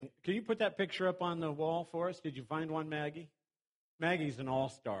can you put that picture up on the wall for us? Did you find one, Maggie? Maggie's an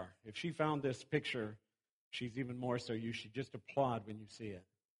all-star. If she found this picture, she's even more so. You should just applaud when you see it.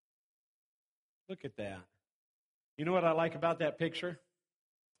 Look at that. You know what I like about that picture?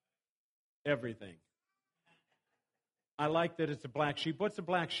 Everything. I like that it's a black sheep. What's a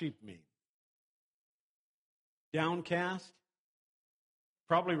black sheep mean? Downcast?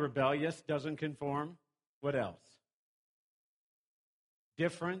 Probably rebellious, doesn't conform. What else?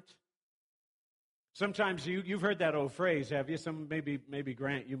 Different. Sometimes you've heard that old phrase, have you? Maybe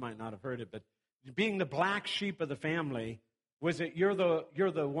Grant, you might not have heard it, but being the black sheep of the family, was it you're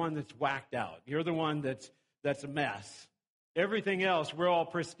the one that's whacked out. You're the one that's a mess. Everything else, we're all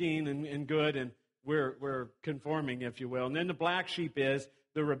pristine and good, and we're conforming, if you will. And then the black sheep is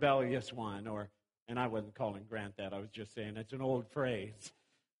the rebellious one, and I wasn't calling Grant that. I was just saying it's an old phrase.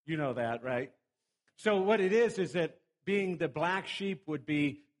 You know that, right? So what it is that being the black sheep would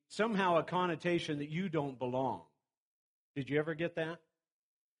be somehow a connotation that you don't belong. Did you ever get that?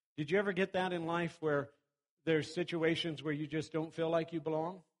 Did you ever get that in life where there's situations where you just don't feel like you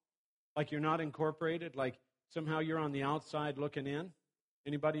belong? Like you're not incorporated? Like somehow you're on the outside looking in?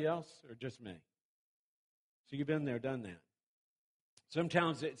 Anybody else or just me? So you've been there, done that.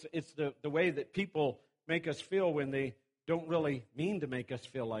 Sometimes it's the way that people make us feel when they don't really mean to make us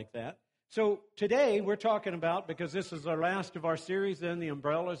feel like that. So today we're talking about, because this is our last of our series, then the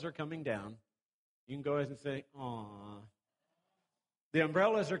umbrellas are coming down. You can go ahead and say, "Aw." The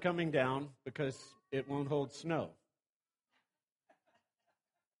umbrellas are coming down because it won't hold snow.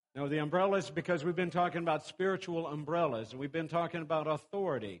 No, the umbrellas, because we've been talking about spiritual umbrellas, and we've been talking about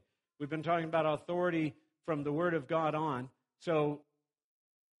authority. We've been talking about authority from the Word of God on. So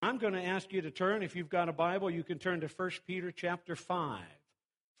I'm going to ask you to turn. If you've got a Bible, you can turn to 1 Peter chapter 5.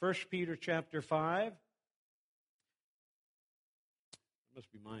 1 Peter chapter 5. It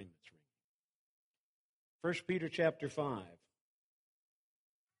must be mine that's ringing. 1 Peter chapter 5.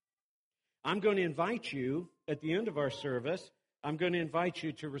 I'm going to invite you, at the end of our service, I'm going to invite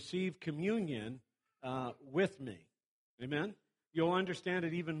you to receive communion with me. Amen? You'll understand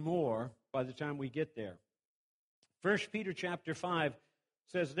it even more by the time we get there. 1 Peter chapter 5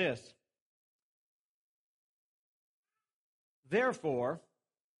 says this. Therefore,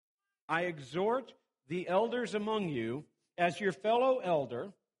 I exhort the elders among you, as your fellow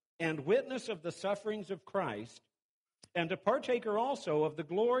elder and witness of the sufferings of Christ, and a partaker also of the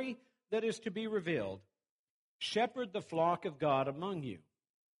glory that is to be revealed, shepherd the flock of God among you,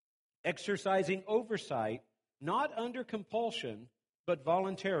 exercising oversight, not under compulsion, but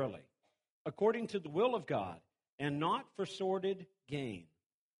voluntarily, according to the will of God, and not for sordid gain,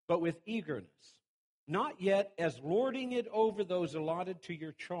 but with eagerness, not yet as lording it over those allotted to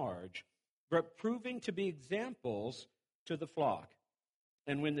your charge, but proving to be examples to the flock.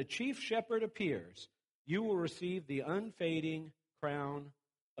 And when the chief shepherd appears, you will receive the unfading crown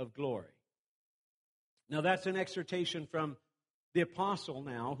of glory. Now that's an exhortation from the apostle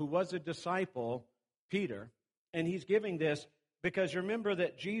now, who was a disciple, Peter, and he's giving this because remember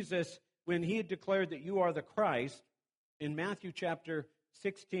that Jesus, when he had declared that you are the Christ, in Matthew chapter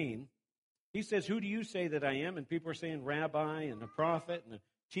 16, he says, "Who do you say that I am?" And people are saying rabbi and a prophet and a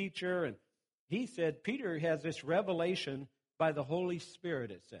teacher. And he said, Peter has this revelation by the Holy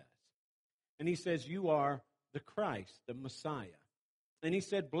Spirit, it says. And he says, "You are the Christ, the Messiah." And he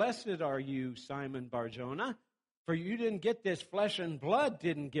said, "Blessed are you, Simon Bar-Jonah, for you didn't get this, flesh and blood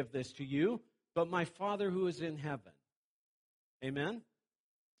didn't give this to you, but my Father who is in heaven." Amen?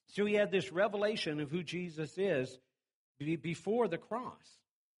 So he had this revelation of who Jesus is before the cross.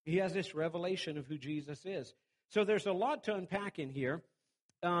 He has this revelation of who Jesus is. So there's a lot to unpack in here.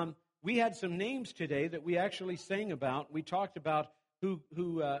 We had some names today that we actually sang about. We talked about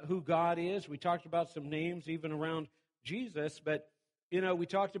who God is. We talked about some names even around Jesus. But, we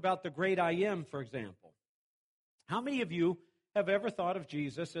talked about the great I Am, for example. How many of you have ever thought of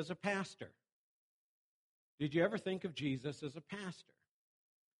Jesus as a pastor? Did you ever think of Jesus as a pastor?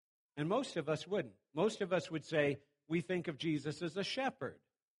 And most of us wouldn't. Most of us would say we think of Jesus as a shepherd.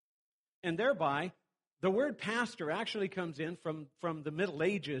 And thereby, the word pastor actually comes in from the Middle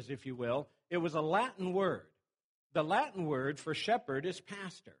Ages, if you will. It was a Latin word. The Latin word for shepherd is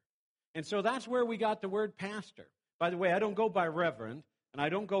pastor. And so that's where we got the word pastor. By the way, I don't go by reverend, and I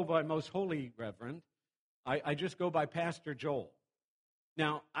don't go by most holy reverend. I just go by Pastor Joel.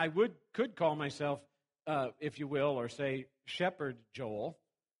 Now, I could call myself, if you will, or say Shepherd Joel.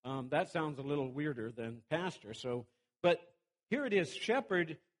 That sounds a little weirder than pastor. But here it is.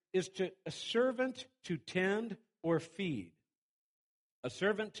 Shepherd is a servant to tend or feed. A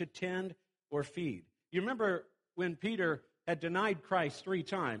servant to tend or feed. You remember when Peter had denied Christ 3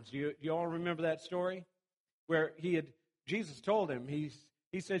 times. You all remember that story? Where Jesus told him,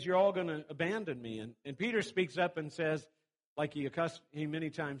 he says, you're all going to abandon me. And Peter speaks up and says, like he many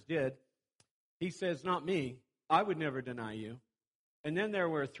times did, he says, not me. I would never deny you. And then there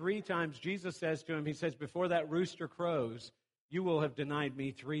were 3 times Jesus says to him, he says, before that rooster crows, you will have denied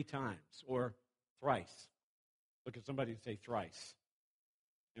me 3 times, or thrice. Look at somebody and say thrice.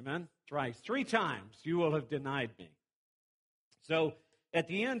 Amen? Thrice. 3 times you will have denied me. So at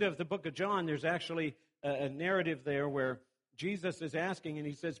the end of the book of John, there's actually a narrative there where Jesus is asking, and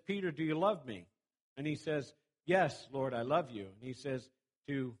he says, Peter, do you love me? And he says, yes, Lord, I love you. And he says,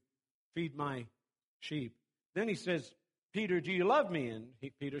 to feed my sheep. Then he says, Peter, do you love me? And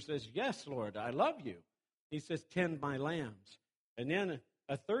Peter says, yes, Lord, I love you. He says, tend my lambs. And then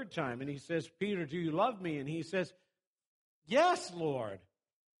a 3rd time, and he says, Peter, do you love me? And he says, yes, Lord.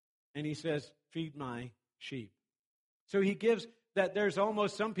 And he says, feed my sheep. So he gives that there's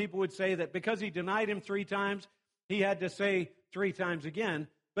almost, some people would say that because he denied him 3 times, he had to say 3 times again.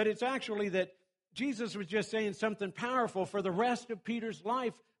 But it's actually that Jesus was just saying something powerful for the rest of Peter's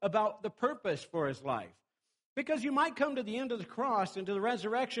life about the purpose for his life. Because you might come to the end of the cross and to the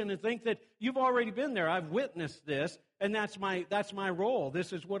resurrection and think that you've already been there. I've witnessed this, and that's my role.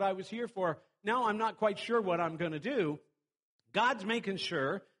 This is what I was here for. Now I'm not quite sure what I'm going to do. God's making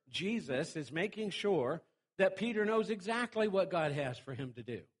sure, Jesus is making sure that Peter knows exactly what God has for him to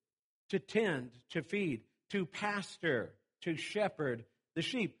do. To tend, to feed, to pastor, to shepherd the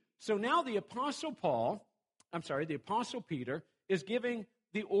sheep. So now the Apostle Peter is giving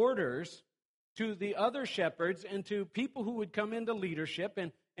the orders to the other shepherds and to people who would come into leadership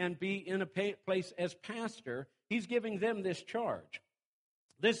and be in a place as pastor. He's giving them this charge.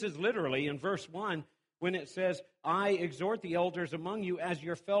 This is literally in verse 1 when it says, I exhort the elders among you as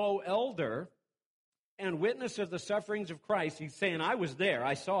your fellow elder and witness of the sufferings of Christ. He's saying, I was there,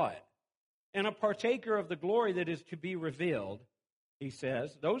 I saw it. And a partaker of the glory that is to be revealed, he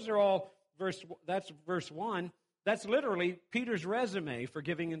says. Those are all, that's verse 1. That's literally Peter's resume for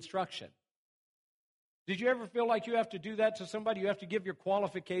giving instruction. Did you ever feel like you have to do that to somebody? You have to give your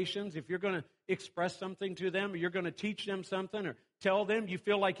qualifications. If you're going to express something to them, or you're going to teach them something, or tell them, you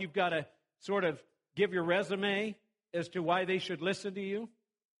feel like you've got to sort of give your resume as to why they should listen to you?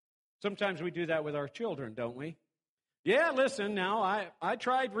 Sometimes we do that with our children, don't we? Yeah, listen, now, I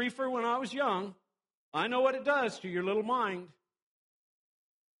tried reefer when I was young. I know what it does to your little mind.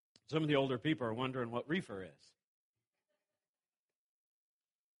 Some of the older people are wondering what reefer is.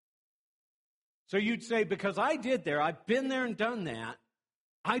 So you'd say, because I did there, I've been there and done that,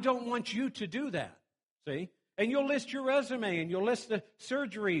 I don't want you to do that. See? And you'll list your resume, and you'll list the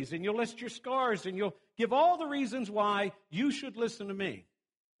surgeries, and you'll list your scars, and you'll give all the reasons why you should listen to me.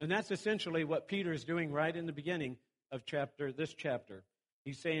 And that's essentially what Peter is doing right in the beginning of this chapter.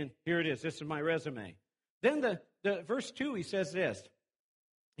 He's saying, here it is, this is my resume. Then the verse 2, he says this.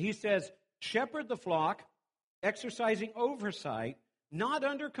 He says, shepherd the flock, exercising oversight, not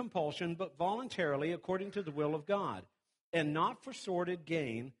under compulsion, but voluntarily according to the will of God, and not for sordid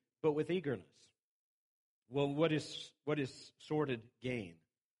gain, but with eagerness. Well, what is sordid gain?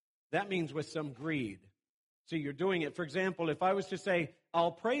 That means with some greed. So you're doing it. For example, if I was to say,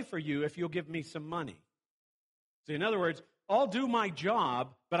 I'll pray for you if you'll give me some money. See, in other words, I'll do my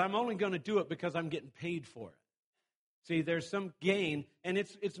job, but I'm only going to do it because I'm getting paid for it. See, there's some gain, and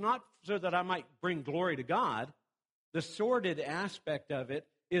it's not so that I might bring glory to God. The sordid aspect of it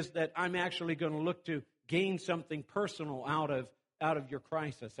is that I'm actually going to look to gain something personal out of your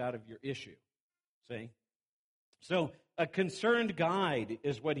crisis, out of your issue. See? So a concerned guide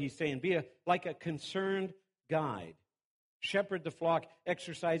is what he's saying. Be like a concerned guide. Shepherd the flock,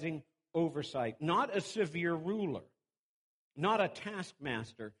 exercising oversight. Not a severe ruler. Not a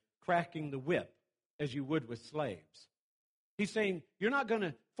taskmaster cracking the whip as you would with slaves. He's saying you're not going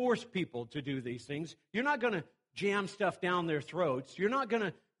to force people to do these things. You're not going to jam stuff down their throats. You're not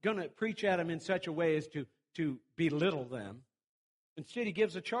going to preach at them in such a way as to belittle them. Instead, he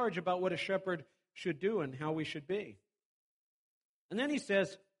gives a charge about what a shepherd should do and how we should be. And then he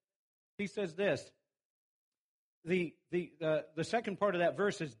says this. The second part of that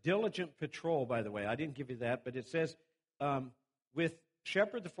verse is diligent patrol, by the way. I didn't give you that, but it says, with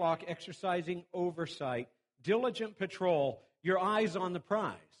shepherd the flock, exercising oversight, diligent patrol, your eyes on the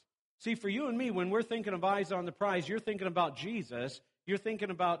prize. See, for you and me, when we're thinking of eyes on the prize, you're thinking about Jesus. You're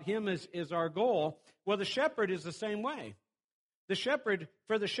thinking about him as our goal. Well, the shepherd is the same way.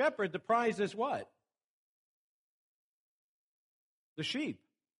 For the shepherd, the prize is what? The sheep.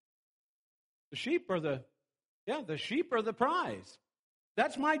 The sheep are the prize.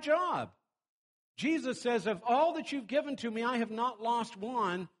 That's my job. Jesus says, of all that you've given to me, I have not lost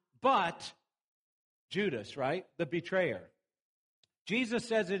one, but Judas, right? The betrayer. Jesus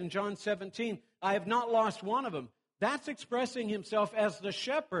says it in John 17, I have not lost one of them. That's expressing himself as the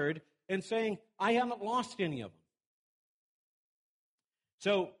shepherd and saying, I haven't lost any of them.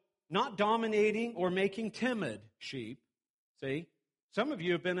 So, not dominating or making timid sheep. See? Some of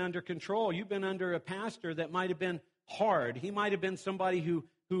you have been under control. You've been under a pastor that might have been hard. He might have been somebody who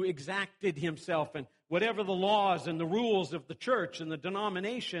exacted himself and whatever the laws and the rules of the church and the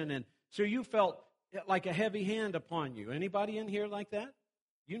denomination. And so you felt like a heavy hand upon you. Anybody in here like that?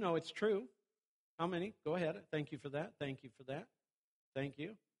 You know it's true. How many? Go ahead. Thank you for that. Thank you for that. Thank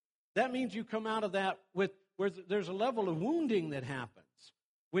you. That means you come out of that with where there's a level of wounding that happens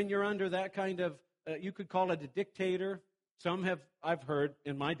when you're under that kind of, you could call it a dictator. Some have, I've heard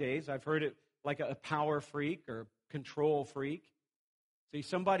in my days, I've heard it like a power freak or control freak. See,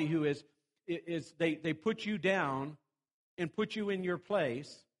 somebody who is they put you down and put you in your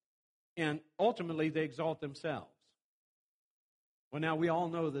place, and ultimately they exalt themselves. Well, now we all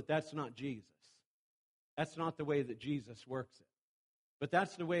know that that's not Jesus. That's not the way that Jesus works it. But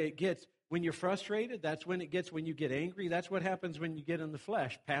that's the way it gets when you're frustrated. That's when it gets when you get angry. That's what happens when you get in the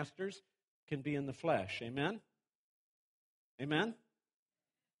flesh. Pastors can be in the flesh. Amen? Amen?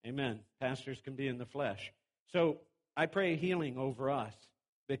 Amen. Pastors can be in the flesh. So I pray healing over us,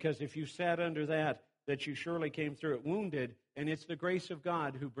 because if you sat under that you surely came through it wounded, and it's the grace of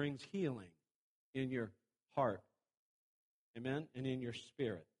God who brings healing in your heart. Amen? And in your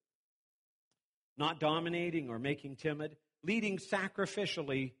spirit. Not dominating or making timid, leading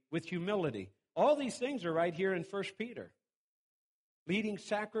sacrificially with humility. All these things are right here in 1 Peter. Leading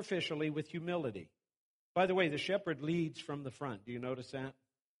sacrificially with humility. By the way, the shepherd leads from the front. Do you notice that?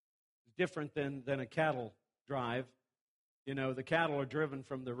 It's different than a cattle drive. You know, the cattle are driven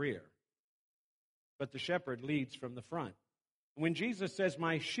from the rear. But the shepherd leads from the front. When Jesus says,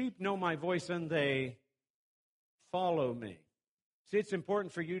 my sheep know my voice and they follow me. See, it's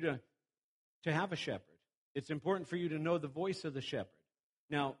important for you to have a shepherd. It's important for you to know the voice of the shepherd.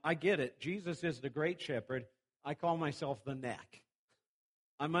 Now, I get it. Jesus is the great shepherd. I call myself the neck.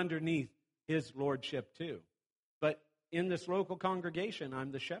 I'm underneath his lordship too. But in this local congregation,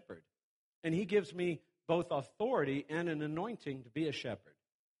 I'm the shepherd. And he gives me both authority and an anointing to be a shepherd.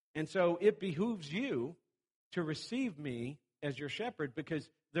 And so it behooves you to receive me as your shepherd, because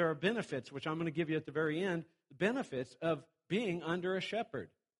there are benefits, which I'm going to give you at the very end, benefits of being under a shepherd.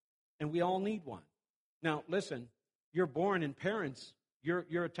 And we all need one. Now, listen, you're born in parents.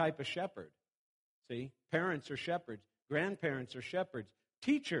 You're a type of shepherd. See, parents are shepherds. Grandparents are shepherds.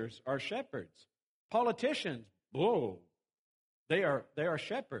 Teachers are shepherds. Politicians, whoa, they are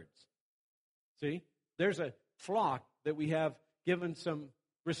shepherds. See, there's a flock that we have given some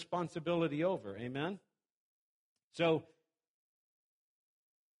responsibility over. Amen? So,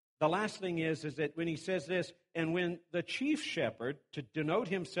 the last thing is that when he says this, and when the chief shepherd, to denote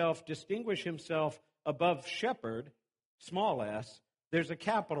himself, distinguish himself above shepherd, small s, there's a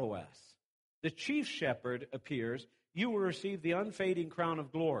capital S. The chief shepherd appears, you will receive the unfading crown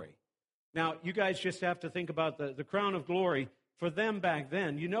of glory. Now, you guys just have to think about the crown of glory. For them back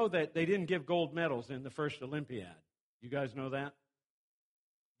then, you know that they didn't give gold medals in the first Olympiad. You guys know that?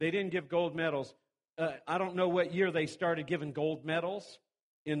 They didn't give gold medals. I don't know what year they started giving gold medals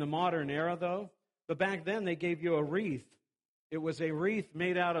in the modern era, though. But back then, they gave you a wreath. It was a wreath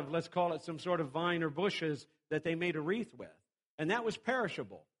made out of, let's call it some sort of vine or bushes that they made a wreath with. And that was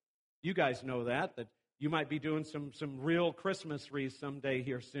perishable. You guys know that you might be doing some real Christmas wreaths someday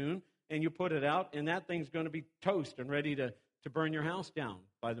here soon, and you put it out, and that thing's going to be toast and ready to burn your house down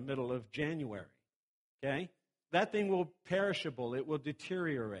by the middle of January. Okay? That thing will perishable. It will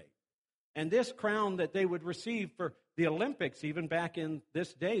deteriorate. And this crown that they would receive for the Olympics, even back in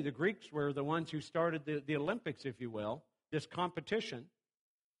this day, the Greeks were the ones who started the Olympics, if you will, this competition.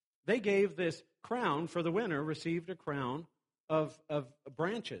 They gave this crown for the winner, received a crown of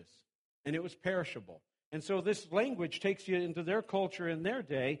branches, and it was perishable. And so this language takes you into their culture in their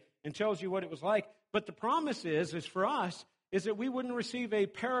day and tells you what it was like. But the promise is for us, is that we wouldn't receive a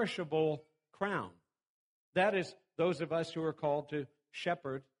perishable crown. That is those of us who are called to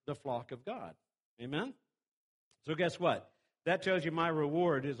shepherd the flock of God. Amen? So guess what? That tells you my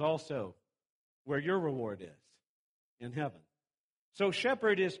reward is also where your reward is, in heaven. So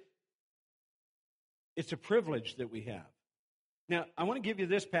shepherd it's a privilege that we have. Now, I want to give you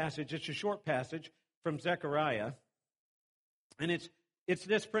this passage. It's a short passage from Zechariah. And it's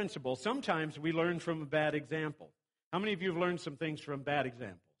this principle. Sometimes we learn from a bad example. How many of you have learned some things from bad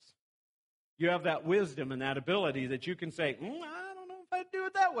examples? You have that wisdom and that ability that you can say, I don't know if I'd do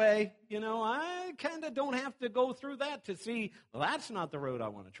it that way. I kind of don't have to go through that to see, well, that's not the road I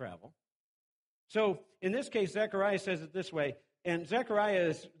want to travel. So in this case, Zechariah says it this way. And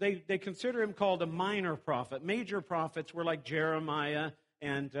Zechariah they consider him called a minor prophet. Major prophets were like Jeremiah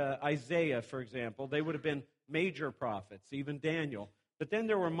and Isaiah, for example. They would have been major prophets, even Daniel. But then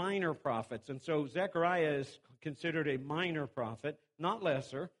there were minor prophets. And so Zechariah is considered a minor prophet, not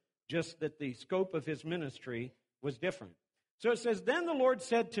lesser, just that the scope of his ministry was different. So it says, then the Lord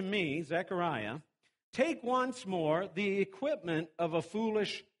said to me, Zechariah, take once more the equipment of a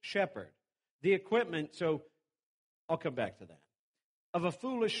foolish shepherd. The equipment, so I'll come back to that. Of a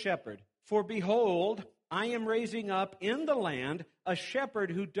foolish shepherd. For behold, I am raising up in the land a shepherd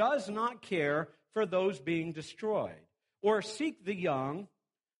who does not care for those being destroyed, or seek the young,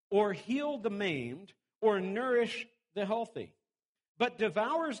 or heal the maimed, or nourish the healthy, but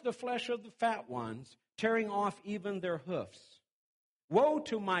devours the flesh of the fat ones, tearing off even their hoofs. Woe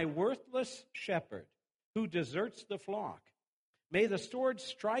to my worthless shepherd who deserts the flock. May the sword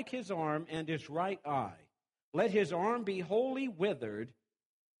strike his arm and his right eye. Let his arm be wholly withered,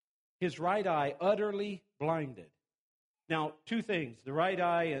 his right eye utterly blinded. Now, two things. The right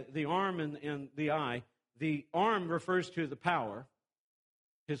eye, the arm and the eye. The arm refers to the power,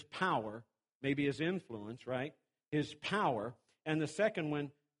 his power, maybe his influence, right? His power. And the second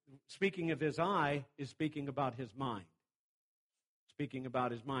one, speaking of his eye, is speaking about his mind. Speaking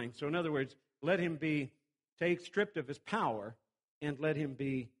about his mind. So in other words, let him be stripped of his power, and let him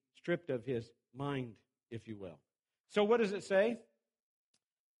be stripped of his mind, if you will. So what does it say?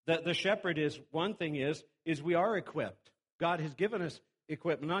 The shepherd is, one thing is we are equipped. God has given us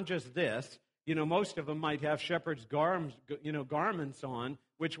equipment, not just this. Most of them might have shepherd's garments on,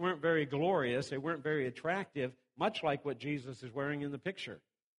 which weren't very glorious. They weren't very attractive, much like what Jesus is wearing in the picture.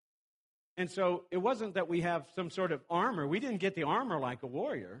 And so it wasn't that we have some sort of armor. We didn't get the armor like a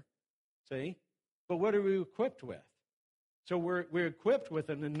warrior, see? But what are we equipped with? So we're equipped with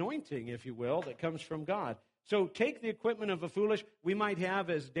an anointing, if you will, that comes from God. So take the equipment of a foolish. We might have,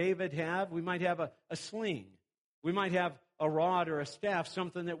 as David had, we might have a sling. We might have a rod or a staff,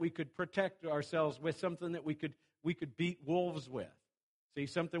 something that we could protect ourselves with, something that we could beat wolves with. See,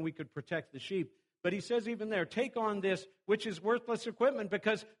 something we could protect the sheep. But he says even there, take on this, which is worthless equipment,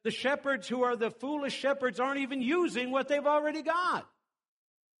 because the shepherds who are the foolish shepherds aren't even using what they've already got.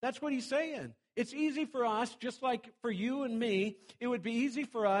 That's what he's saying. It's easy for us, just like for you and me, it would be easy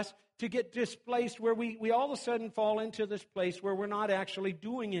for us to get displaced where we all of a sudden fall into this place where we're not actually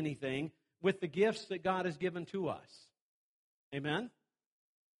doing anything with the gifts that God has given to us. Amen?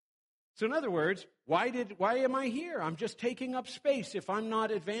 So in other words, why am I here? I'm just taking up space if I'm not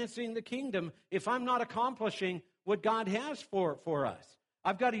advancing the kingdom, if I'm not accomplishing what God has for us.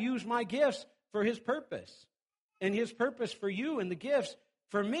 I've got to use my gifts for his purpose. And his purpose for you and the gifts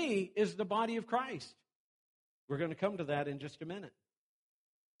for me is the body of Christ. We're going to come to that in just a minute.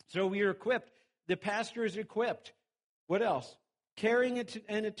 So we are equipped. The pastor is equipped. What else? Caring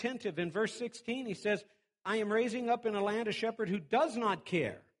and attentive. In verse 16, he says, I am raising up in a land a shepherd who does not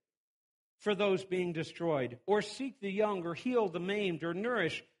care for those being destroyed, or seek the young, or heal the maimed, or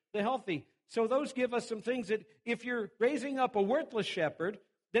nourish the healthy. So those give us some things that if you're raising up a worthless shepherd,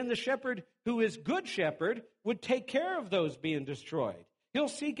 then the shepherd who is good shepherd would take care of those being destroyed. He'll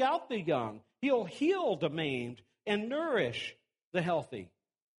seek out the young. He'll heal the maimed and nourish the healthy.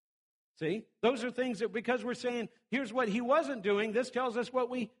 See? Those are things that, because we're saying, here's what he wasn't doing, this tells us what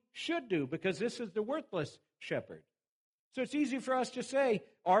we should do, because this is the worthless shepherd. So it's easy for us to say,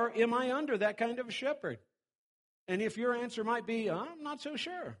 am I under that kind of a shepherd? And if your answer might be, I'm not so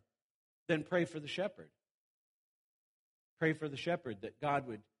sure, then pray for the shepherd. Pray for the shepherd that God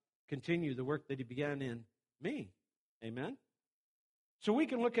would continue the work that he began in me. Amen? So we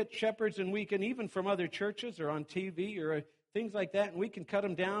can look at shepherds, and we can, even from other churches or on TV or things like that, and we can cut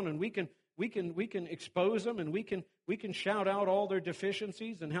them down, and we can expose them, and we can shout out all their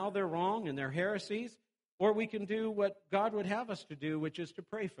deficiencies and how they're wrong and their heresies. Or we can do what God would have us to do, which is to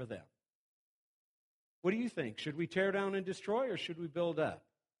pray for them. What do you think? Should we tear down and destroy, or should we build up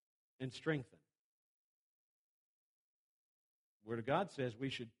and strengthen? The Word of God says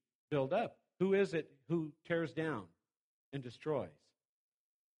we should build up. Who is it who tears down and destroys?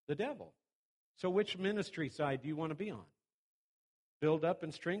 The devil. So which ministry side do you want to be on? Build up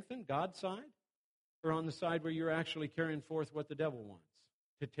and strengthen, God's side? Or on the side where you're actually carrying forth what the devil wants,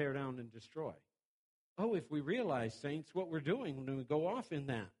 to tear down and destroy? Oh, if we realize, saints, what we're doing when we go off in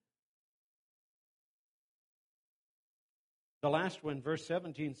that. The last one, verse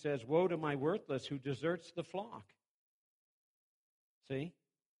 17 says, woe to my worthless who deserts the flock. See?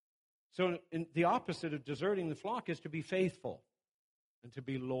 So the opposite of deserting the flock is to be faithful. and to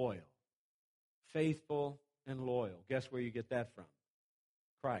be loyal. Faithful and loyal. Guess where you get that from?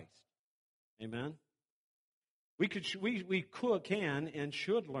 Christ. Amen? We can and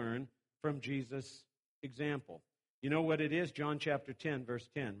should learn from Jesus' example. You know what it is? John chapter 10, verse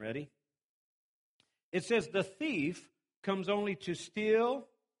 10. Ready? It says, the thief comes only to steal.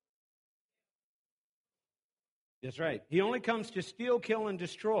 That's right. He only comes to steal, kill, and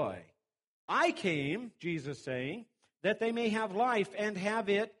destroy. I came, Jesus saying, that they may have life and have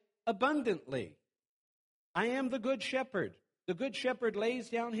it abundantly. I am the good shepherd. The good shepherd lays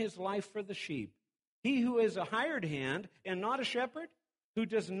down his life for the sheep. He who is a hired hand and not a shepherd, who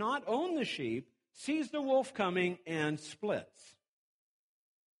does not own the sheep, sees the wolf coming and splits,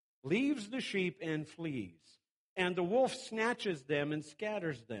 leaves the sheep and flees, and the wolf snatches them and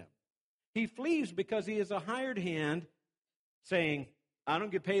scatters them. He flees because he is a hired hand, saying, I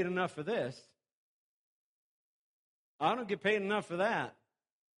don't get paid enough for this. I don't get paid enough for that.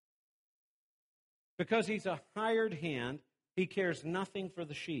 Because he's a hired hand, he cares nothing for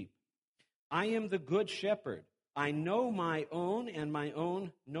the sheep. I am the good shepherd. I know my own, and my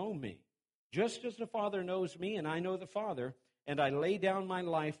own know me. Just as the Father knows me, and I know the Father, and I lay down my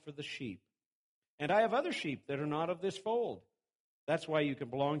life for the sheep. And I have other sheep that are not of this fold. That's why you can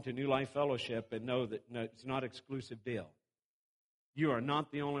belong to New Life Fellowship and know that it's not an exclusive deal. You are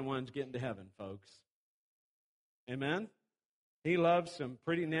not the only ones getting to heaven, folks. Amen? He loves some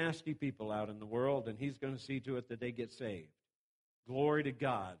pretty nasty people out in the world, and he's going to see to it that they get saved. Glory to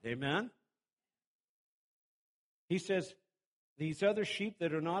God. Amen? He says, these other sheep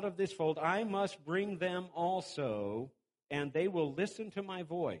that are not of this fold, I must bring them also, and they will listen to my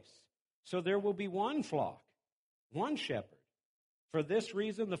voice. So there will be one flock, one shepherd. For this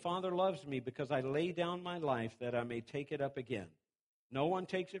reason the Father loves me, because I lay down my life that I may take it up again. No one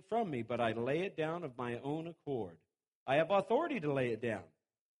takes it from me, but I lay it down of my own accord. I have authority to lay it down,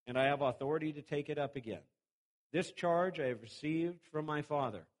 and I have authority to take it up again. This charge I have received from my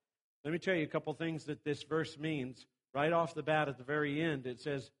Father. Let me tell you a couple things that this verse means. Right off the bat at the very end, it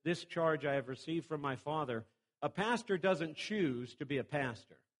says, this charge I have received from my Father. A pastor doesn't choose to be a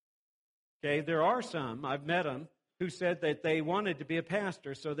pastor. Okay, there are some, I've met them, who said that they wanted to be a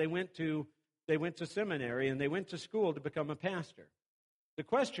pastor, so they went to seminary and they went to school to become a pastor. The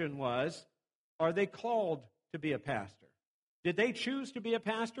question was, are they called to be a pastor? Did they choose to be a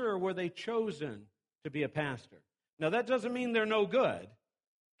pastor, or were they chosen to be a pastor? Now, that doesn't mean they're no good.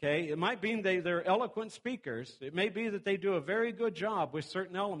 Okay, it might mean they're eloquent speakers. It may be that they do a very good job with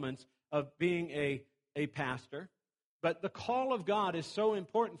certain elements of being a pastor. But the call of God is so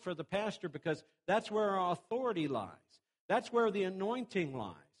important for the pastor, because that's where our authority lies. That's where the anointing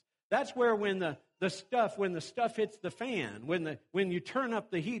lies. That's where when the stuff hits the fan, when you turn up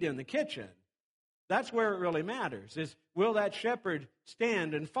the heat in the kitchen, that's where it really matters. Is, will that shepherd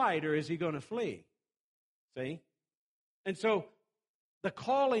stand and fight, or is he going to flee? See? And so the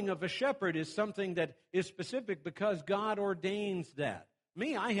calling of a shepherd is something that is specific because God ordains that.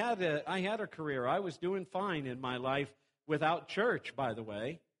 Me, I had a career. I was doing fine in my life without church, by the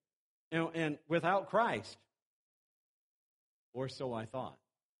way, and without Christ. Or so I thought.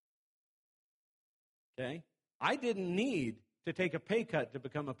 Okay? I didn't need to take a pay cut to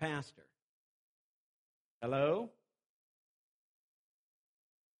become a pastor. Hello?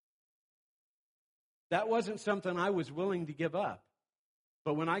 That wasn't something I was willing to give up.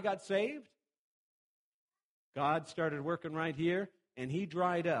 But when I got saved, God started working right here, and he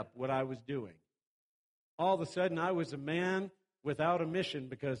dried up what I was doing. All of a sudden, I was a man without a mission,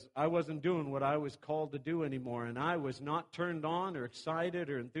 because I wasn't doing what I was called to do anymore, and I was not turned on or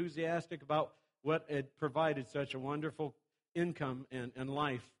excited or enthusiastic about what had provided such a wonderful income and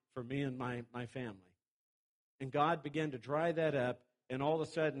life for me and my family. And God began to dry that up, and all of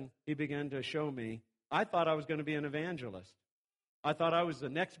a sudden, he began to show me. I thought I was going to be an evangelist. I thought I was the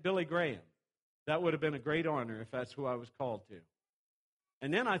next Billy Graham. That would have been a great honor if that's who I was called to.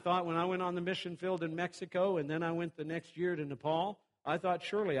 And then I thought, when I went on the mission field in Mexico, and then I went the next year to Nepal, I thought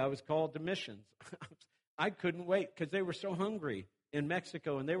surely I was called to missions. I couldn't wait, because they were so hungry in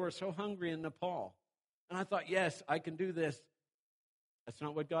Mexico, and they were so hungry in Nepal. And I thought, yes, I can do this. That's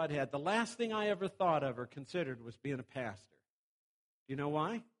not what God had. The last thing I ever thought of or considered was being a pastor. Do you know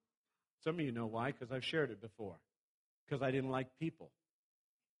why? Some of you know why, because I've shared it before. Because I didn't like people.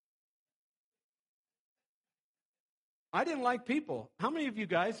 I didn't like people. How many of you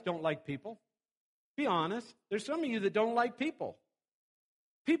guys don't like people? Be honest. There's some of you that don't like people.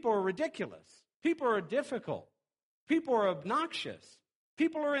 People are ridiculous. People are difficult. People are obnoxious.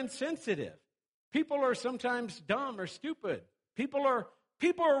 People are insensitive. People are sometimes dumb or stupid. People are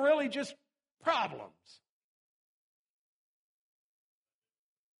really just problems.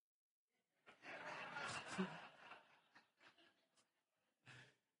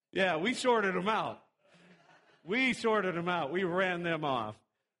 Yeah, we sorted them out. We sorted them out. We ran them off.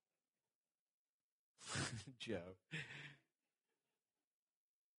 Joe.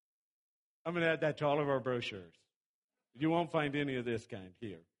 I'm going to add that to all of our brochures. You won't find any of this kind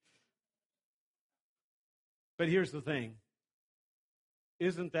here. But here's the thing.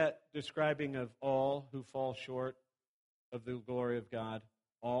 Isn't that describing of all who fall short of the glory of God?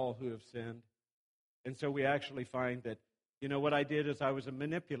 All who have sinned? And so we actually find that, what I did is I was a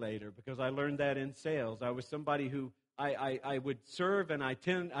manipulator because I learned that in sales. I was somebody who I would serve, and I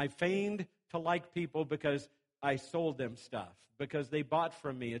feigned to like people because I sold them stuff, because they bought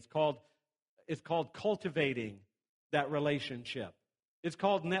from me. It's called cultivating that relationship. It's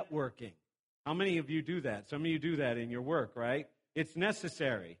called networking. How many of you do that? Some of you do that in your work, right? It's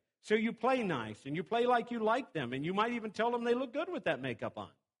necessary. So you play nice, and you play like you like them, and you might even tell them they look good with that makeup on.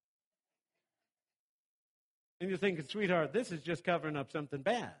 And you're thinking, sweetheart, this is just covering up something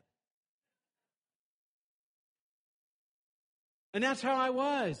bad. And that's how I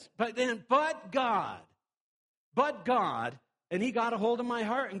was. But God, and He got a hold of my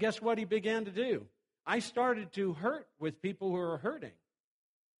heart, and guess what He began to do? I started to hurt with people who were hurting.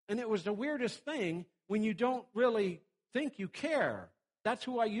 And it was the weirdest thing when you don't really think you care. That's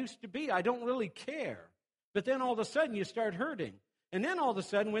who I used to be. I don't really care. But then all of a sudden you start hurting. And then all of a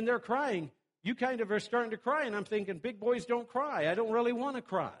sudden when they're crying, you kind of are starting to cry, and I'm thinking, big boys don't cry. I don't really want to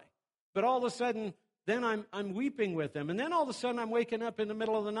cry. But all of a sudden, then I'm weeping with them. And then all of a sudden, I'm waking up in the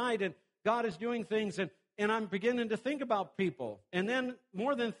middle of the night, and God is doing things, and I'm beginning to think about people. And then,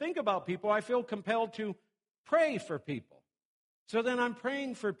 more than think about people, I feel compelled to pray for people. So then I'm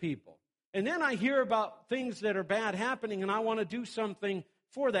praying for people. And then I hear about things that are bad happening, and I want to do something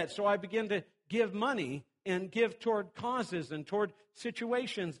for that. So I begin to give money and give toward causes and toward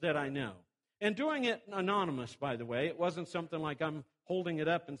situations that I know. And doing it anonymous, by the way. It wasn't something like I'm holding it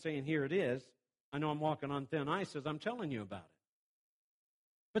up and saying, here it is. I know I'm walking on thin ice as I'm telling you about it.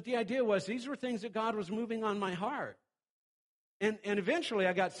 But the idea was these were things that God was moving on my heart. And eventually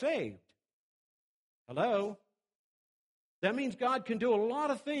I got saved. Hello? That means God can do a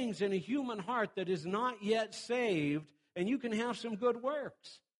lot of things in a human heart that is not yet saved, and you can have some good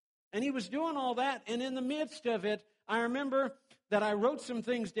works. And He was doing all that, and in the midst of it, I remember that I wrote some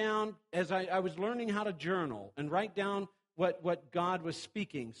things down as I was learning how to journal and write down what God was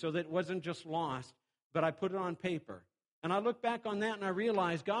speaking so that it wasn't just lost, but I put it on paper. And I look back on that and I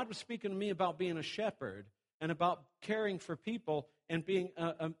realized God was speaking to me about being a shepherd and about caring for people and being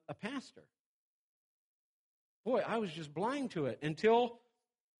a pastor. Boy, I was just blind to it until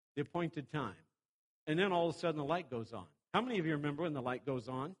the appointed time. And then all of a sudden the light goes on. How many of you remember when the light goes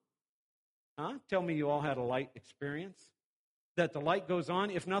on? Huh? Tell me you all had a light experience. That the light goes on.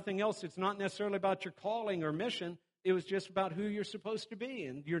 If nothing else, it's not necessarily about your calling or mission. It was just about who you're supposed to be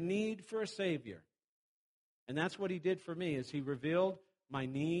and your need for a Savior. And that's what He did for me, is He revealed my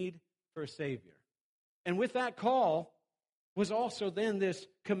need for a Savior. And with that call was also then this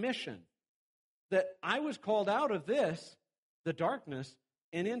commission that I was called out of this, the darkness,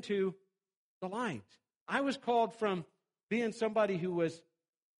 and into the light. I was called from being somebody who was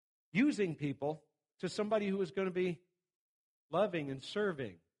using people to somebody who was going to be loving and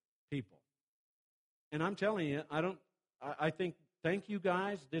serving people. And I'm telling you, I think, thank you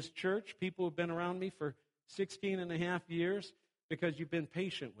guys, this church, people who've been around me for 16 and a half years, because you've been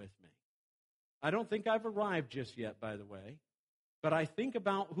patient with me. I don't think I've arrived just yet, by the way, but I think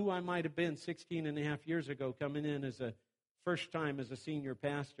about who I might have been 16 and a half years ago coming in as a first time as a senior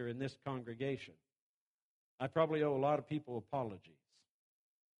pastor in this congregation. I probably owe a lot of people apologies.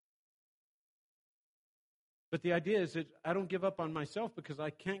 But the idea is that I don't give up on myself because I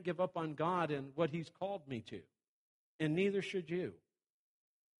can't give up on God and what He's called me to. And neither should you.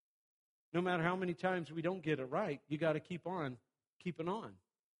 No matter how many times we don't get it right, you got to keep on keeping on.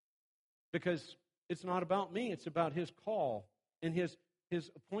 Because it's not about me, it's about His call and His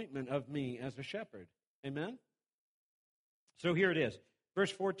appointment of me as a shepherd. Amen? So here it is.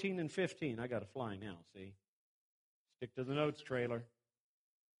 Verse 14 and 15. I got to fly now, see? Stick to the notes, trailer.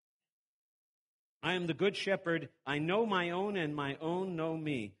 I am the good shepherd. I know my own, and my own know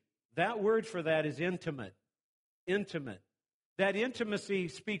me. That word for that is intimate. Intimate. That intimacy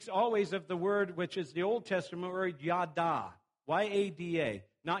speaks always of the word which is the Old Testament word yada. Y-A-D-A.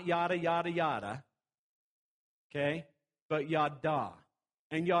 Not yada, yada, yada. Okay? But yada.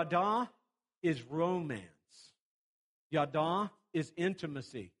 And yada is romance. Yada is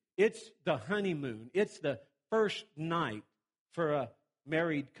intimacy. It's the honeymoon. It's the first night for a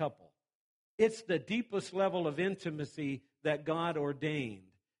married couple. It's the deepest level of intimacy that God ordained.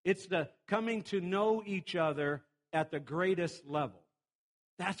 It's the coming to know each other at the greatest level.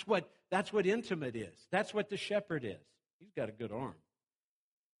 That's what intimate is. That's what the shepherd is. He's got a good arm.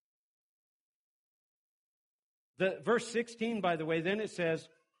 Verse 16, by the way, then it says,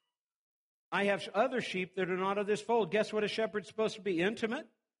 I have other sheep that are not of this fold. Guess what a shepherd's supposed to be? Intimate.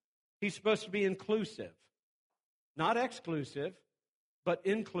 He's supposed to be inclusive. Not exclusive, but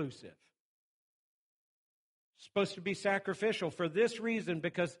inclusive. Supposed to be sacrificial for this reason,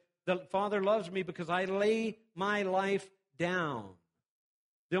 because the Father loves me, because I lay my life down.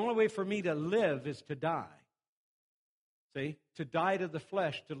 The only way for me to live is to die. See? To die to the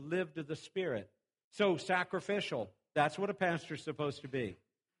flesh, to live to the Spirit. So sacrificial. That's what a pastor's supposed to be.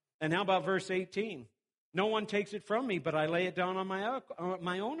 And how about verse 18? No one takes it from me, but I lay it down on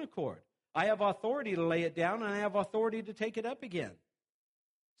my own accord. I have authority to lay it down, and I have authority to take it up again.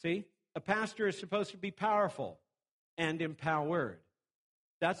 See? A pastor is supposed to be powerful and empowered.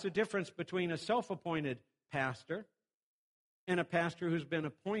 That's the difference between a self-appointed pastor and a pastor who's been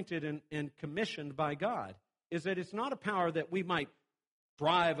appointed and commissioned by God, is that it's not a power that we might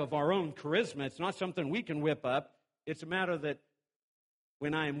drive of our own charisma. It's not something we can whip up. It's a matter that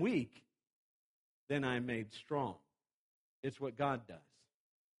when I am weak, then I am made strong. It's what God does.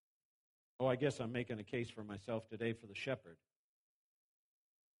 Oh, I guess I'm making a case for myself today for the shepherd.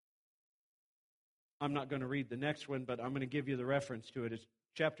 I'm not going to read the next one, but I'm going to give you the reference to it. It's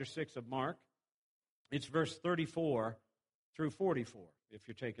chapter 6 of Mark. It's verse 34 through 44. If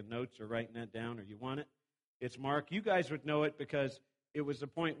you're taking notes or writing that down or you want it, it's Mark. You guys would know it because it was the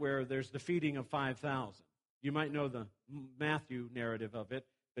point where there's the feeding of 5,000. You might know the Matthew narrative of it,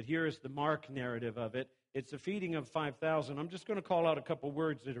 but here is the Mark narrative of it. It's the feeding of 5,000. I'm just going to call out a couple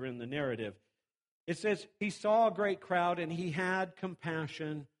words that are in the narrative. It says, he saw a great crowd and he had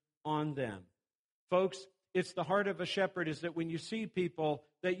compassion on them. Folks, it's the heart of a shepherd is that when you see people,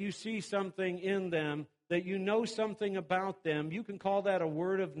 that you see something in them, that you know something about them. You can call that a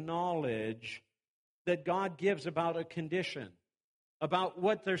word of knowledge that God gives about a condition, about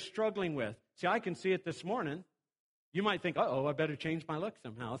what they're struggling with. See, I can see it this morning. You might think, uh-oh, I better change my look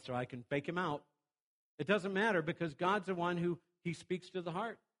somehow so I can fake him out. It doesn't matter because God's the one who he speaks to the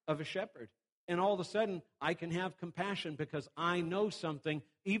heart of a shepherd. And all of a sudden, I can have compassion because I know something,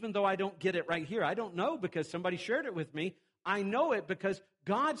 even though I don't get it right here. I don't know because somebody shared it with me. I know it because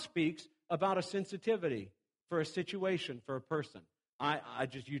God speaks about a sensitivity for a situation, for a person.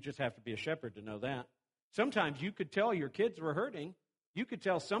 You just have to be a shepherd to know that. Sometimes you could tell your kids were hurting. You could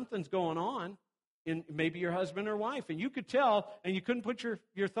tell something's going on in maybe your husband or wife, and you could tell, and you couldn't put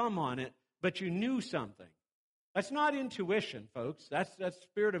your thumb on it, but you knew something. That's not intuition, folks. That's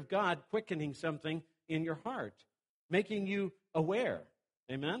Spirit of God quickening something in your heart, making you aware.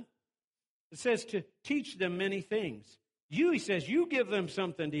 Amen? It says to teach them many things. He says, you give them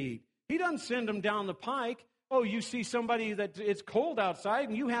something to eat. He doesn't send them down the pike. Oh, you see somebody that it's cold outside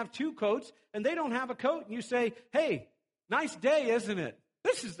and you have 2 coats and they don't have a coat. And you say, hey, nice day, isn't it?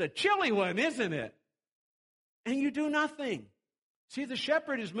 This is the chilly one, isn't it? And you do nothing. See, the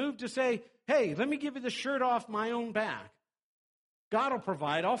shepherd is moved to say, hey, let me give you the shirt off my own back. God will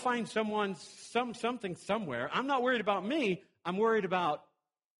provide. I'll find something somewhere. I'm not worried about me. I'm worried about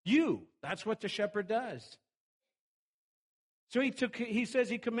you. That's what the shepherd does. So he says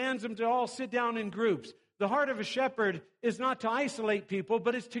he commands them to all sit down in groups. The heart of a shepherd is not to isolate people,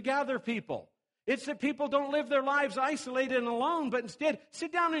 but it's to gather people. It's that people don't live their lives isolated and alone, but instead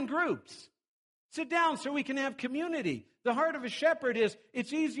sit down in groups. Sit down so we can have community. The heart of a shepherd is,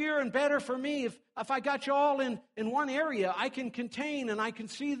 it's easier and better for me if I got you all in one area. I can contain and I can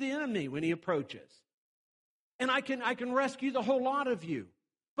see the enemy when he approaches. And I can rescue the whole lot of you.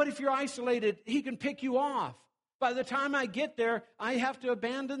 But if you're isolated, he can pick you off. By the time I get there, I have to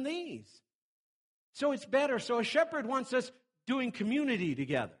abandon these. So it's better. So a shepherd wants us doing community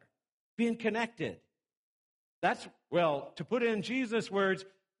together, being connected. That's, well, to put it in Jesus' words,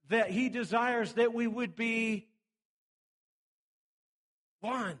 that he desires that we would be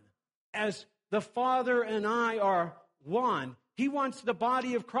one. As the Father and I are one. He wants the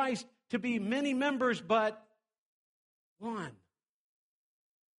body of Christ to be many members, but one.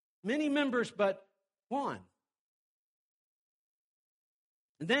 Many members, but one.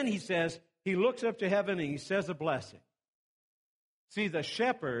 And then he says, he looks up to heaven and he says a blessing. See, the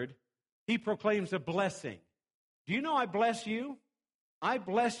shepherd, he proclaims a blessing. Do you know I bless you? I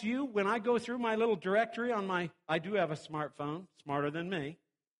bless you when I go through my little directory on I do have a smartphone, smarter than me.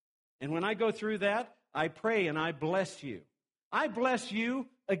 And when I go through that, I pray and I bless you. I bless you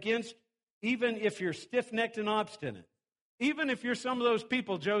against, even if you're stiff-necked and obstinate. Even if you're some of those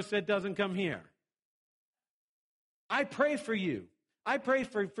people Joe said doesn't come here. I pray for you. I pray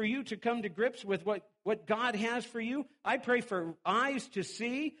for you to come to grips with what God has for you. I pray for eyes to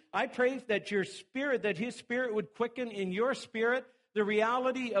see. I pray that your spirit, that His Spirit would quicken in your spirit the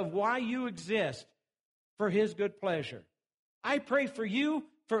reality of why you exist for His good pleasure. I pray for you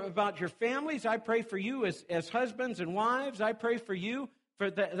about your families. I pray for you as husbands and wives. I pray for you for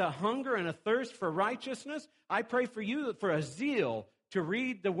the hunger and a thirst for righteousness. I pray for you for a zeal to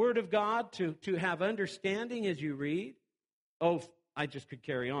read the Word of God, to have understanding as you read. Oh, I just could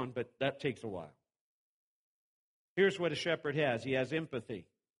carry on, but that takes a while. Here's what a shepherd has. He has empathy.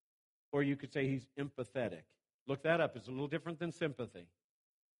 Or you could say he's empathetic. Look that up. It's a little different than sympathy.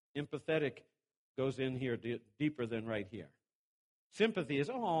 Empathetic goes in here deeper than right here. Sympathy is,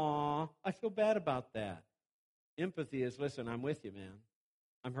 aw, I feel bad about that. Empathy is, listen, I'm with you, man.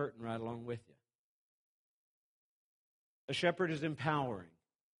 I'm hurting right along with you. A shepherd is empowering.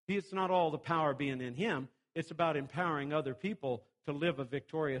 It's not all the power being in him. It's about empowering other people to live a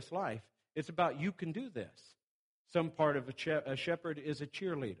victorious life. It's about you can do this. Some part of a shepherd is a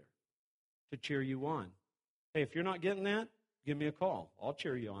cheerleader to cheer you on. Hey, if you're not getting that, give me a call. I'll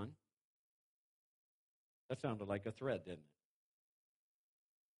cheer you on. That sounded like a threat, didn't it?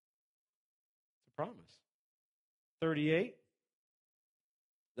 It's a promise. 38.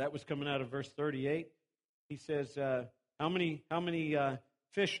 That was coming out of verse 38. He says, how many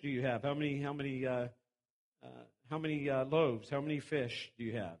fish do you have? How many loaves? How many fish do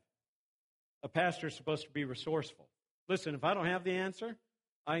you have? A pastor is supposed to be resourceful. Listen, if I don't have the answer,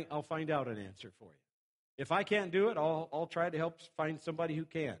 I'll find out an answer for you. If I can't do it, I'll try to help find somebody who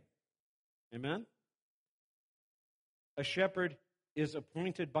can. Amen? A shepherd is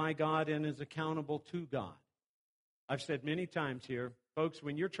appointed by God and is accountable to God. I've said many times here, folks,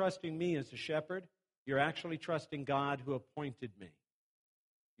 when you're trusting me as a shepherd, you're actually trusting God who appointed me.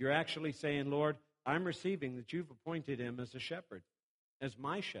 You're actually saying, Lord, I'm receiving that you've appointed him as a shepherd, as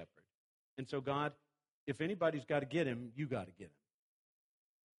my shepherd. And so, God, if anybody's got to get him, you got to get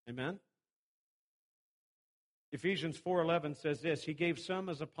him. Amen? Ephesians 4:11 says this, He gave some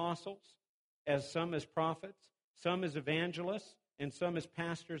as apostles, some as prophets, some as evangelists, and some as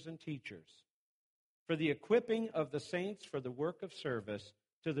pastors and teachers, for the equipping of the saints for the work of service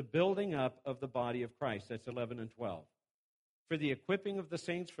to the building up of the body of Christ. That's 11 and 12. For the equipping of the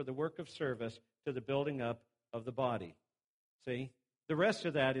saints for the work of service to the building up of the body. See? The rest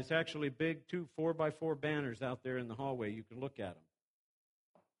of that is actually big 2 4x4 banners out there in the hallway. You can look at them.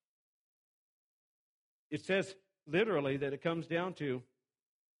 It says literally that it comes down to,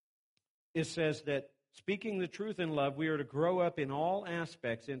 it says that speaking the truth in love, we are to grow up in all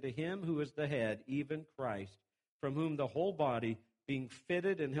aspects into him who is the head, even Christ, from whom the whole body, being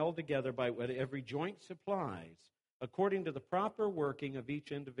fitted and held together by what every joint supplies, according to the proper working of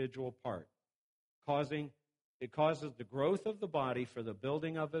each individual part, it causes the growth of the body for the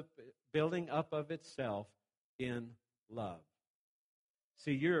building up of itself in love.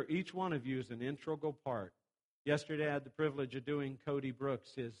 See, each one of you is an integral part. Yesterday I had the privilege of doing Cody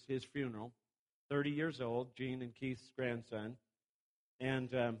Brooks, his funeral, 30 years old, Gene and Keith's grandson,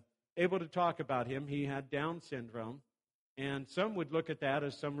 and able to talk about him. He had Down syndrome, and some would look at that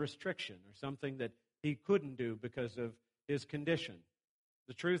as some restriction or something that he couldn't do because of his condition.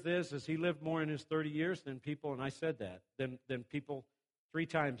 The truth is he lived more in his 30 years than people, and I said that, than people 3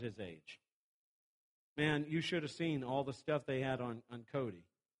 times his age. Man, you should have seen all the stuff they had on Cody.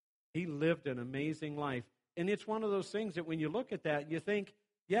 He lived an amazing life. And it's one of those things that when you look at that, you think,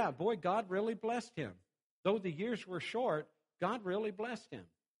 yeah, boy, God really blessed him. Though the years were short, God really blessed him.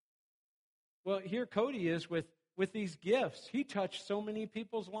 Well, here Cody is with these gifts. He touched so many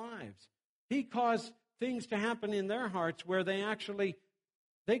people's lives. He caused things to happen in their hearts where they actually,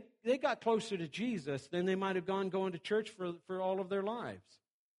 they got closer to Jesus than they might have going to church for all of their lives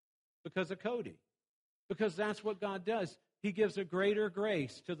because of Cody. Because that's what God does. He gives a greater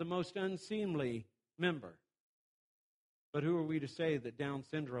grace to the most unseemly member. But who are we to say that Down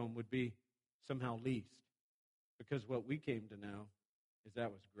syndrome would be somehow least? Because what we came to know is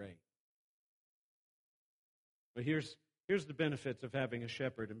that was great. But here's the benefits of having a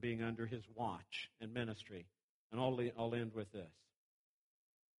shepherd and being under his watch and ministry. And I'll end with this.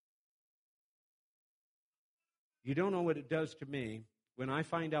 You don't know what it does to me when I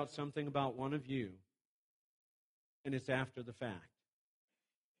find out something about one of you and it's after the fact.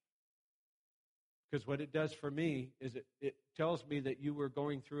 Because what it does for me is it tells me that you were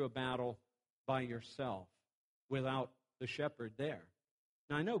going through a battle by yourself without the shepherd there.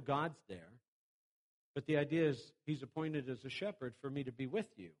 Now, I know God's there, but the idea is he's appointed as a shepherd for me to be with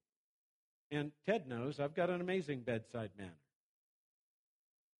you. And Ted knows I've got an amazing bedside manner.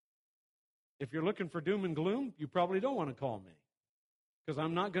 If you're looking for doom and gloom, you probably don't want to call me. Because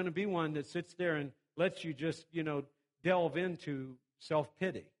I'm not going to be one that sits there and lets you just, delve into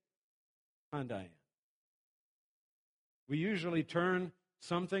self-pity. Huh, Diane? We usually turn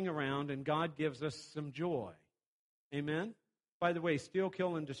something around and God gives us some joy. Amen? By the way, steal,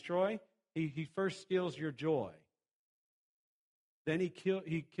 kill, and destroy, he first steals your joy. Then he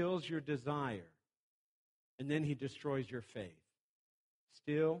kills your desire. And then he destroys your faith.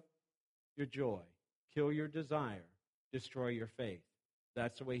 Steal your joy, kill your desire, destroy your faith.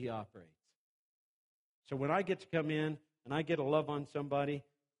 That's the way he operates. So when I get to come in and I get to love on somebody,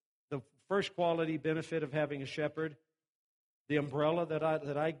 the first quality benefit of having a shepherd, the umbrella that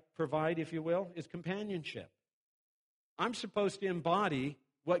I provide, if you will, is companionship. I'm supposed to embody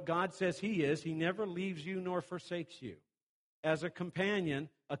what God says he is. He never leaves you nor forsakes you. As a companion,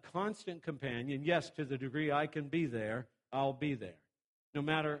 a constant companion, yes, to the degree I can be there, I'll be there. No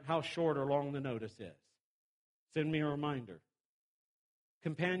matter how short or long the notice is. Send me a reminder.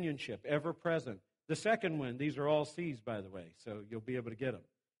 Companionship, ever present. The second one, these are all C's, by the way, so you'll be able to get them.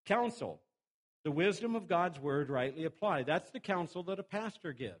 Counsel, the wisdom of God's word rightly applied. That's the counsel that a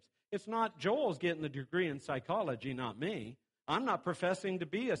pastor gives. It's not Joel's getting the degree in psychology, not me. I'm not professing to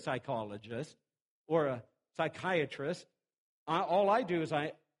be a psychologist or a psychiatrist. All I do is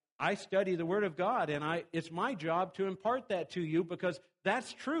I study the Word of God, and it's my job to impart that to you because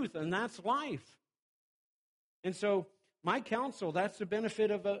that's truth and that's life. And so my counsel, that's the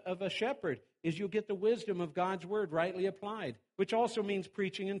benefit of a shepherd, is you'll get the wisdom of God's Word rightly applied, which also means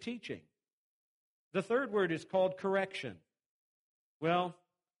preaching and teaching. The third word is called correction. Well,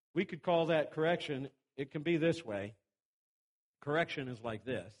 we could call that correction. It can be this way. Correction is like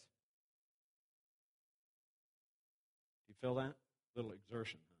this. You feel that? Little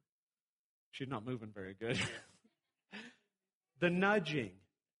exertion. She's not moving very good. The nudging.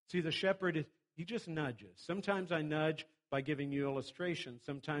 See, the shepherd, he just nudges. Sometimes I nudge by giving you illustrations.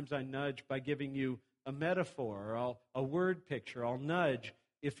 Sometimes I nudge by giving you a metaphor or a word picture. I'll nudge.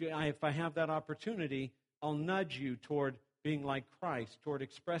 If I have that opportunity, I'll nudge you toward being like Christ, toward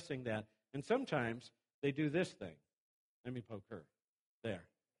expressing that. And sometimes they do this thing. Let me poke her. There.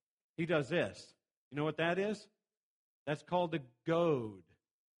 He does this. You know what that is? That's called a goad.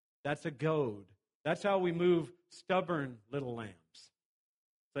 That's a goad. That's how we move stubborn little lambs.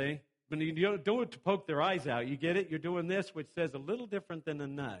 See? When you don't do it to poke their eyes out, you get it? You're doing this, which says a little different than a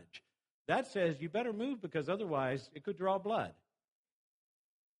nudge. That says you better move because otherwise it could draw blood.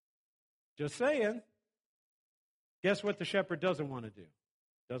 Just saying. Guess what the shepherd doesn't want to do?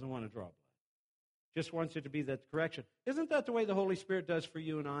 Doesn't want to draw blood. Just wants it to be that correction. Isn't that the way the Holy Spirit does for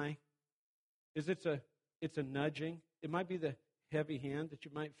you and I? It's a nudging. It might be the heavy hand that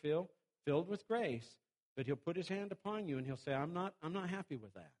you might feel, filled with grace, but he'll put his hand upon you and he'll say, I'm not happy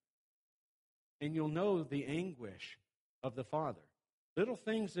with that. And you'll know the anguish of the Father. Little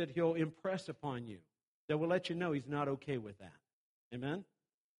things that he'll impress upon you that will let you know he's not okay with that. Amen?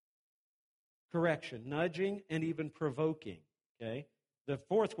 Correction, nudging, and even provoking. Okay? The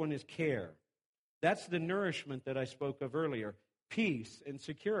fourth one is care. That's the nourishment that I spoke of earlier. Peace and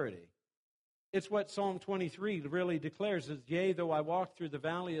security. It's what Psalm 23 really declares is, yea, though I walk through the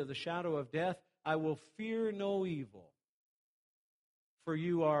valley of the shadow of death, I will fear no evil. For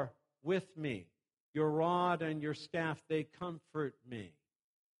you are with me. Your rod and your staff, they comfort me.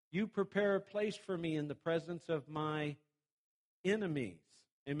 You prepare a place for me in the presence of my enemies.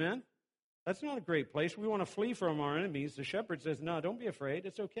 Amen? That's not a great place. We want to flee from our enemies. The shepherd says, no, don't be afraid.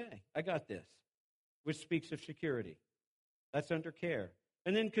 It's okay. I got this. Which speaks of security. That's under care.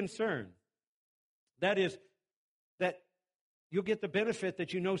 And then concern. That is, that you'll get the benefit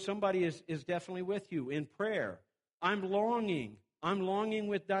that you know somebody is definitely with you in prayer. I'm longing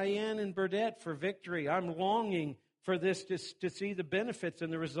with Diane and Burdette for victory. I'm longing for this to see the benefits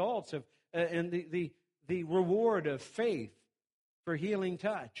and the results of and the reward of faith for healing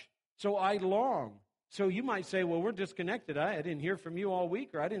touch. So I long. So you might say, well, we're disconnected. I didn't hear from you all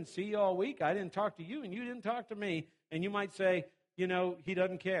week, or I didn't see you all week. I didn't talk to you, and you didn't talk to me. And you might say, he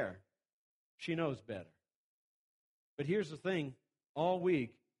doesn't care. She knows better. But here's the thing. All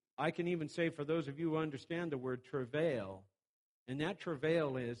week, I can even say for those of you who understand the word travail, and that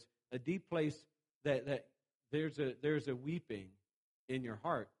travail is a deep place that there's a weeping in your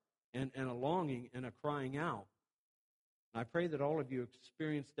heart and a longing and a crying out. I pray that all of you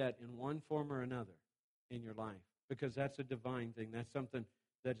experience that in one form or another in your life, because that's a divine thing. That's something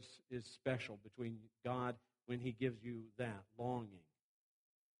that is special between God when he gives you that longing.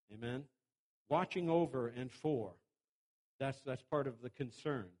 Amen? Watching over and for. That's part of the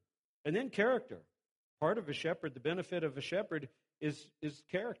concern. And then character. Part of a shepherd, the benefit of a shepherd is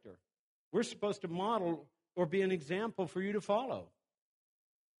character. We're supposed to model or be an example for you to follow.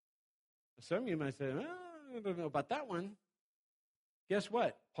 Some of you might say, I don't know about that one. Guess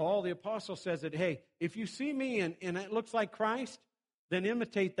what? Paul the Apostle says that, hey, if you see me and it looks like Christ, then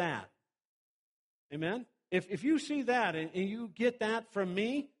imitate that. Amen? If you see that and you get that from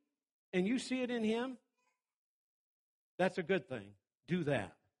me and you see it in him, that's a good thing. Do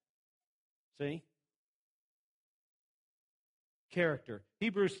that. See? Character.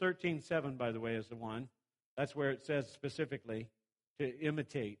 Hebrews 13:7, by the way, is the one. That's where it says specifically to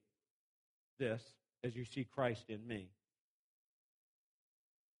imitate this as you see Christ in me.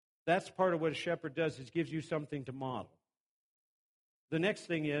 That's part of what a shepherd does, is gives you something to model. The next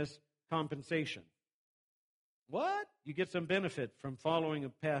thing is compensation. What? You get some benefit from following a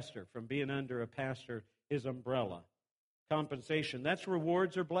pastor, from being under a pastor, his umbrella. Compensation. That's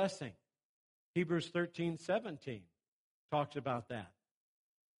rewards or blessing. Hebrews 13:17 talks about that.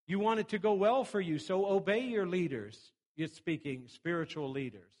 You want it to go well for you, so obey your leaders. You're speaking spiritual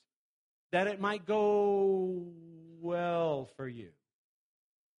leaders. That it might go well for you.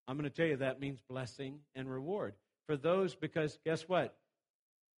 I'm going to tell you that means blessing and reward for those, because guess what?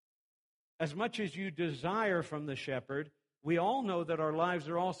 As much as you desire from the shepherd, we all know that our lives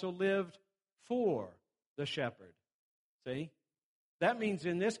are also lived for the shepherd. See? That means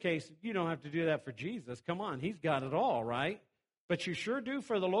in this case, you don't have to do that for Jesus. Come on, he's got it all, right? But you sure do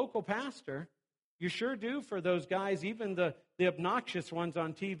for the local pastor. You sure do for those guys, even the obnoxious ones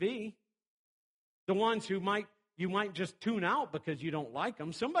on TV. The ones who you might just tune out because you don't like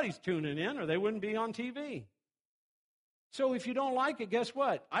them. Somebody's tuning in or they wouldn't be on TV. So if you don't like it, guess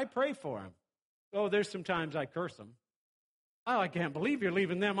what? I pray for them. Oh, there's some times I curse them. Oh, I can't believe you're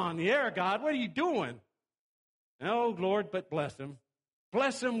leaving them on the air, God. What are you doing? Oh, Lord, but bless them.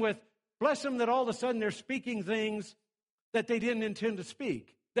 Bless them that all of a sudden they're speaking things that they didn't intend to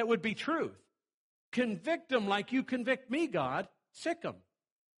speak, that would be truth. Convict them like you convict me, God. Sick them.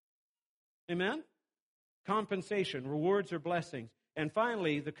 Amen? Compensation, rewards or blessings. And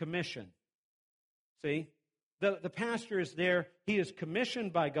finally, the commission. See? The pastor is there. He is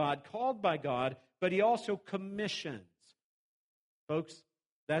commissioned by God, called by God, but he also commissions. Folks,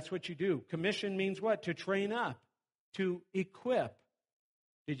 that's what you do. Commission means what? To train up, to equip.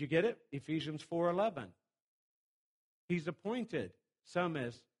 Did you get it? Ephesians 4:11. He's appointed some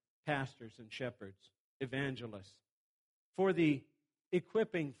as pastors and shepherds, evangelists, for the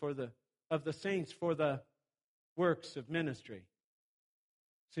equipping of the saints for the works of ministry.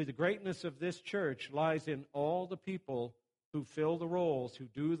 See, the greatness of this church lies in all the people who fill the roles, who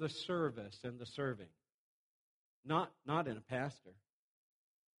do the service and the serving. Not in a pastor.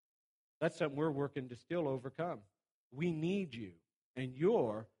 That's something we're working to still overcome. We need you, and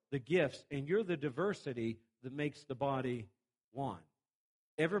you're the gifts, and you're the diversity that makes the body one.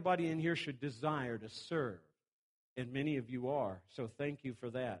 Everybody in here should desire to serve, and many of you are, so thank you for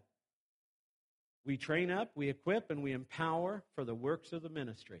that. We train up, we equip, and we empower for the works of the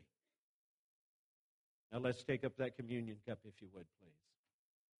ministry. Now let's take up that communion cup, if you would, please.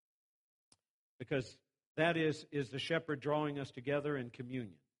 Because that is the shepherd drawing us together in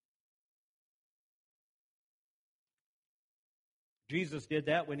communion. Jesus did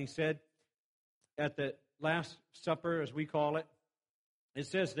that when he said at the Last Supper, as we call it, it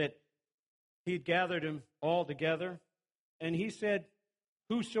says that he'd gathered them all together, and he said,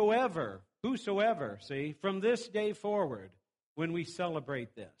 whosoever, see, from this day forward, when we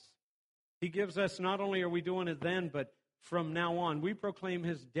celebrate this, he gives us, not only are we doing it then, but from now on, we proclaim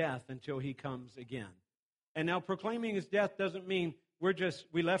his death until he comes again. And now proclaiming his death doesn't mean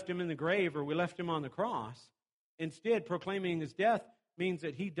we left him in the grave or we left him on the cross. Instead, proclaiming his death means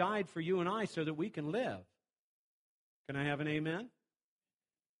that he died for you and I so that we can live. Can I have an amen?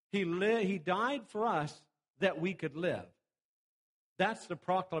 He died for us that we could live. That's the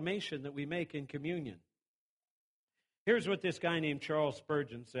proclamation that we make in communion. Here's what this guy named Charles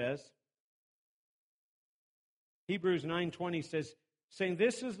Spurgeon says. Hebrews 9:20 says, saying,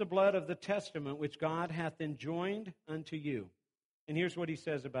 this is the blood of the testament which God hath enjoined unto you. And here's what he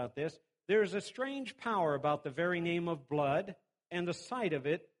says about this. There is a strange power about the very name of blood, and the sight of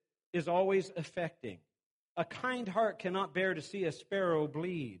it is always affecting. A kind heart cannot bear to see a sparrow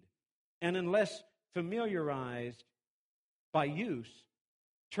bleed, and unless familiarized by use,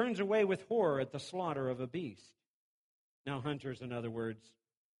 turns away with horror at the slaughter of a beast. Now, hunters, in other words,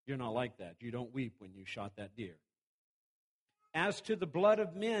 you're not like that. You don't weep when you shot that deer. As to the blood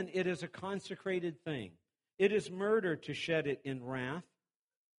of men, it is a consecrated thing. It is murder to shed it in wrath.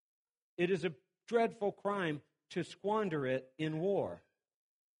 It is a dreadful crime to squander it in war.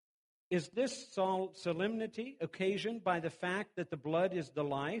 Is this solemnity occasioned by the fact that the blood is the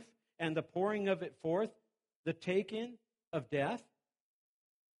life, and the pouring of it forth the taking of death?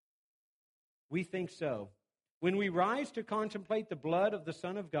 We think so. When we rise to contemplate the blood of the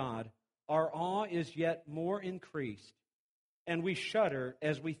Son of God, our awe is yet more increased, and we shudder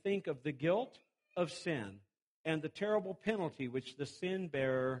as we think of the guilt of sin and the terrible penalty which the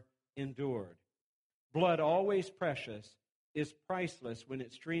sin-bearer endured. Blood, always precious, is priceless when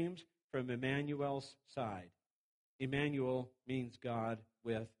it streams from Emmanuel's side. Emmanuel means God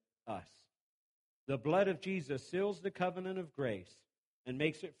with us. The blood of Jesus seals the covenant of grace and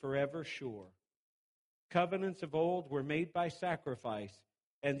makes it forever sure. Covenants of old were made by sacrifice,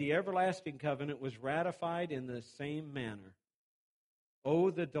 and the everlasting covenant was ratified in the same manner.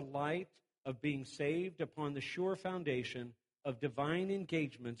 Oh, the delight of being saved upon the sure foundation of divine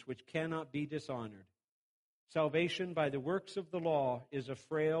engagements which cannot be dishonored. Salvation by the works of the law is a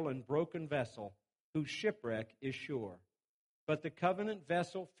frail and broken vessel whose shipwreck is sure. But the covenant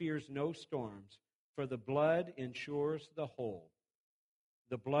vessel fears no storms, for the blood ensures the whole.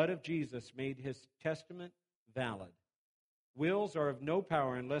 The blood of Jesus made his testament valid. Wills are of no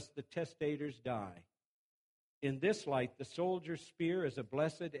power unless the testators die. In this light, the soldier's spear is a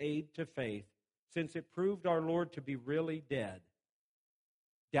blessed aid to faith, since it proved our Lord to be really dead.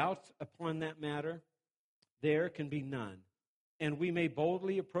 Doubts upon that matter? There can be none, and we may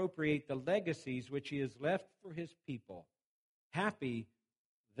boldly appropriate the legacies which he has left for his people. Happy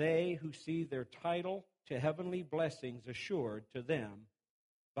they who see their title to heavenly blessings assured to them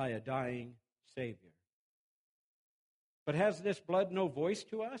by a dying Savior. But has this blood no voice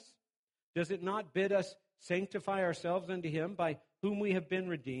to us? Does it not bid us sanctify ourselves unto him by whom we have been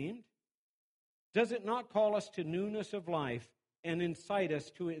redeemed? Does it not call us to newness of life and incite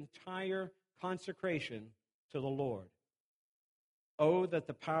us to entire consecration to the Lord? Oh, that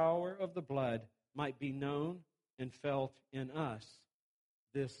the power of the blood might be known and felt in us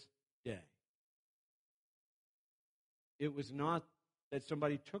this day. It was not that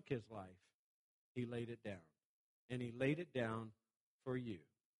somebody took his life. He laid it down. And he laid it down for you.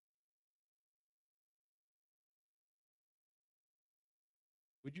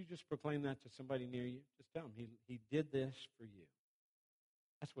 Would you just proclaim that to somebody near you? Just tell them, he did this for you.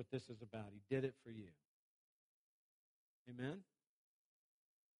 That's what this is about. He did it for you. Amen?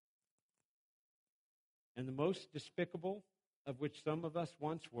 And the most despicable of which some of us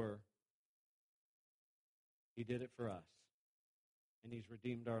once were, he did it for us. And he's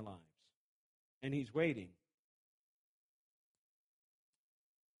redeemed our lives. And he's waiting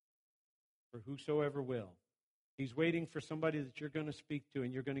for whosoever will. He's waiting for somebody that you're going to speak to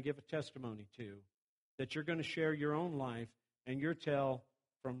and you're going to give a testimony to, that you're going to share your own life and your tell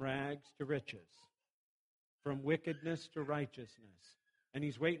from rags to riches, from wickedness to righteousness. And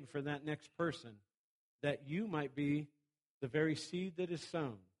he's waiting for that next person, that you might be the very seed that is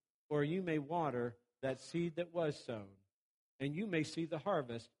sown, or you may water that seed that was sown, and you may see the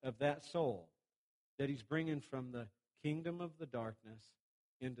harvest of that soul that he's bringing from the kingdom of the darkness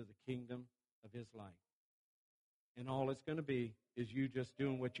into the kingdom of his light. And all it's going to be is you just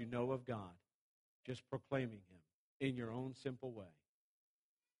doing what you know of God, just proclaiming him in your own simple way.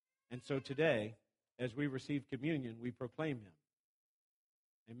 And so today, as we receive communion, we proclaim him.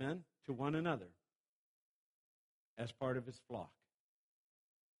 Amen? To one another as part of his flock,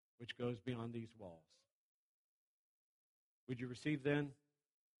 which goes beyond these walls. Would you receive then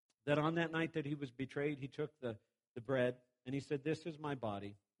that on that night that he was betrayed, he took the bread and he said, "This is my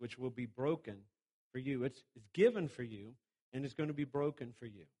body, which will be broken for you." It's given for you, and it's going to be broken for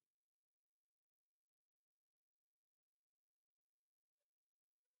you.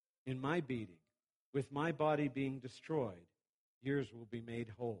 In my beating, with my body being destroyed, yours will be made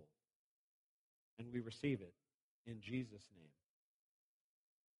whole. And we receive it in Jesus' name.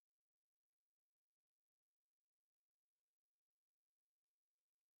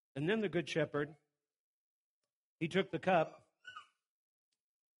 And then the Good Shepherd, he took the cup,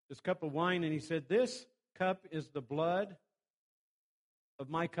 this cup of wine, and he said, "This cup is the blood of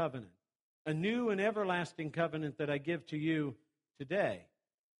my covenant, a new and everlasting covenant that I give to you today.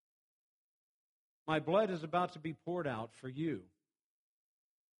 My blood is about to be poured out for you,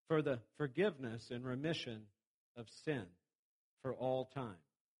 for the forgiveness and remission of sin for all time."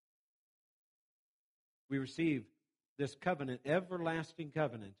 We receive this covenant, everlasting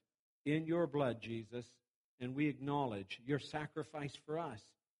covenant, in your blood, Jesus, and we acknowledge your sacrifice for us,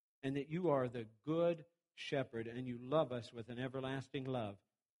 and that you are the good shepherd, and you love us with an everlasting love,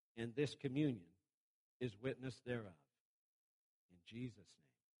 and this communion is witness thereof. In Jesus' name.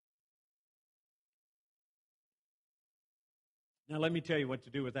 Now let me tell you what to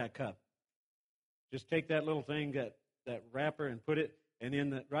do with that cup. Just take that little thing, that wrapper, and put it,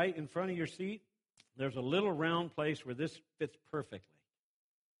 and right in front of your seat, there's a little round place where this fits perfectly.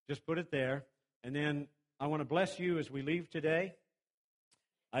 Just put it there. And then I want to bless you as we leave today.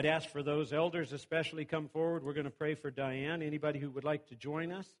 I'd ask for those elders especially come forward. We're going to pray for Diane. Anybody who would like to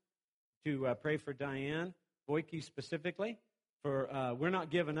join us to pray for Diane, Boyke specifically. We're not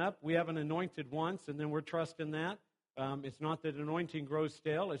giving up. We haven't anointed once, and then we're trusting that. It's not that anointing grows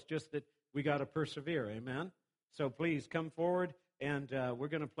stale. It's just that we got to persevere. Amen? So please come forward, and we're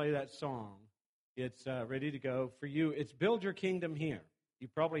going to play that song. It's ready to go for you. It's Build Your Kingdom Here. You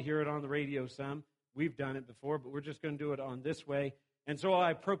probably hear it on the radio some. We've done it before, but we're just going to do it on this way. And so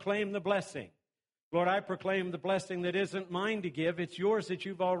I proclaim the blessing. Lord, I proclaim the blessing that isn't mine to give. It's yours that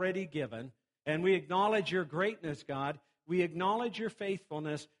you've already given. And we acknowledge your greatness, God. We acknowledge your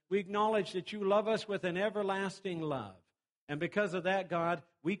faithfulness. We acknowledge that you love us with an everlasting love. And because of that, God,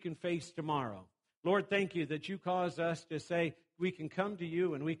 we can face tomorrow. Lord, thank you that you cause us to say we can come to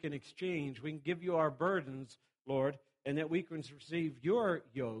you and we can exchange. We can give you our burdens, Lord, and that we can receive your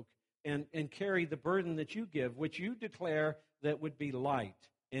yoke and carry the burden that you give, which you declare that would be light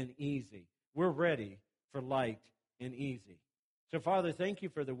and easy. We're ready for light and easy. So, Father, thank you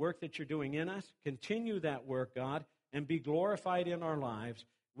for the work that you're doing in us. Continue that work, God, and be glorified in our lives.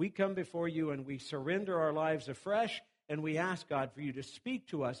 We come before you and we surrender our lives afresh, and we ask, God, for you to speak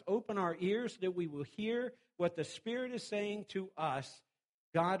to us. Open our ears that we will hear what the Spirit is saying to us.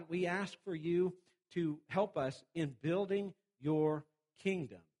 God, we ask for you to help us in building your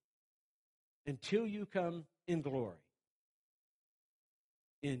kingdom until you come in glory.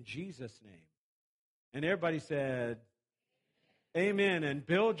 In Jesus' name. And everybody said, amen. And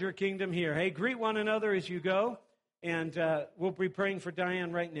build your kingdom here. Hey, greet one another as you go. And we'll be praying for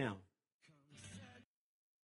Diane right now.